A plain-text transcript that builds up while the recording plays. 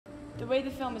The way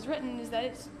the film is written is that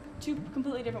it's two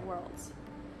completely different worlds,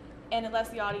 and it lets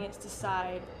the audience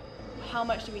decide how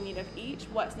much do we need of each,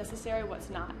 what's necessary,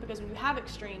 what's not. Because when you have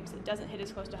extremes, it doesn't hit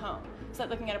as close to home. It's like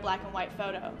looking at a black and white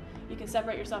photo. You can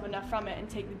separate yourself enough from it and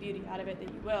take the beauty out of it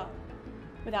that you will,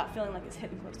 without feeling like it's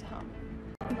hitting close to home.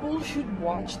 People should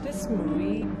watch this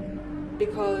movie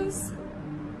because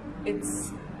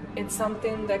it's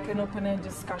something that can open a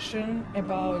discussion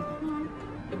about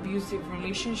abusive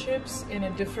relationships in a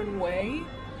different way,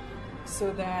 so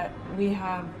that we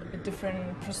have a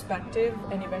different perspective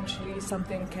and eventually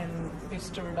something can be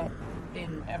stirred up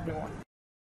in everyone.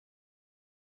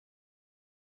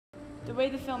 The way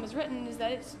the film is written is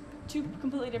that it's two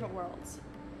completely different worlds,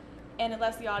 and it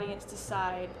lets the audience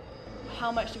decide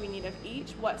how much do we need of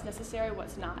each, what's necessary,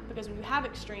 what's not. Because when you have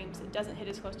extremes, it doesn't hit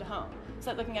as close to home. It's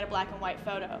like looking at a black and white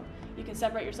photo. You can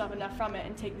separate yourself enough from it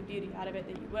and take the beauty out of it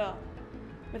that you will,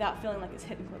 without feeling like it's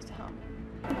hitting close to home.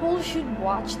 People should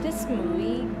watch this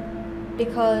movie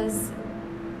because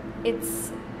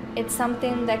it's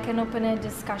something that can open a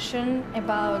discussion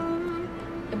about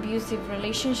abusive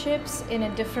relationships in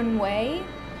a different way,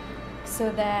 so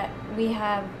that we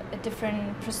have a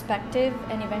different perspective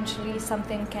and eventually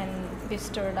something can be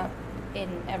stirred up in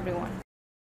everyone.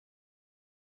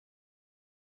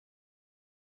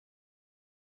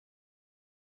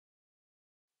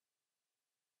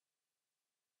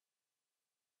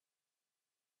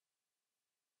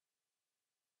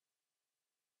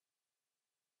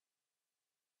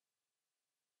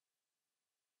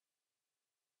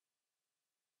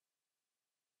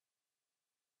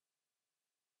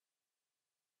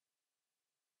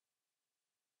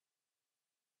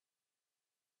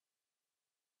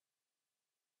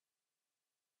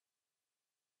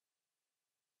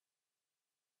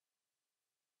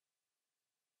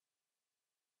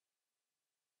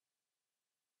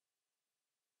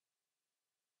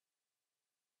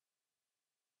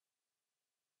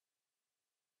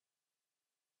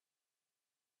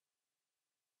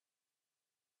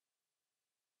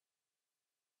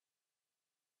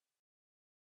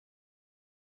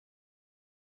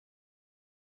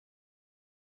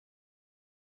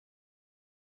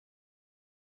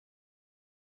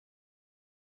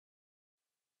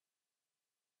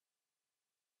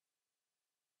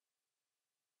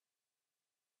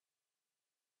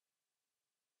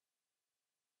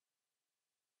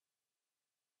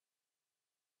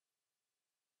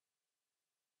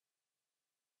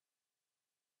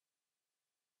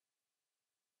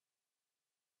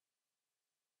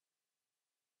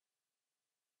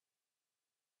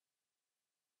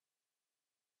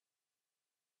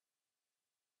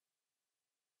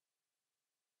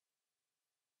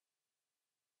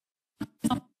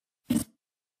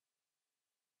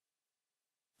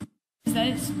 Is that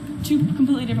it's two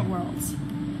completely different worlds,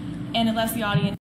 and it lets the audience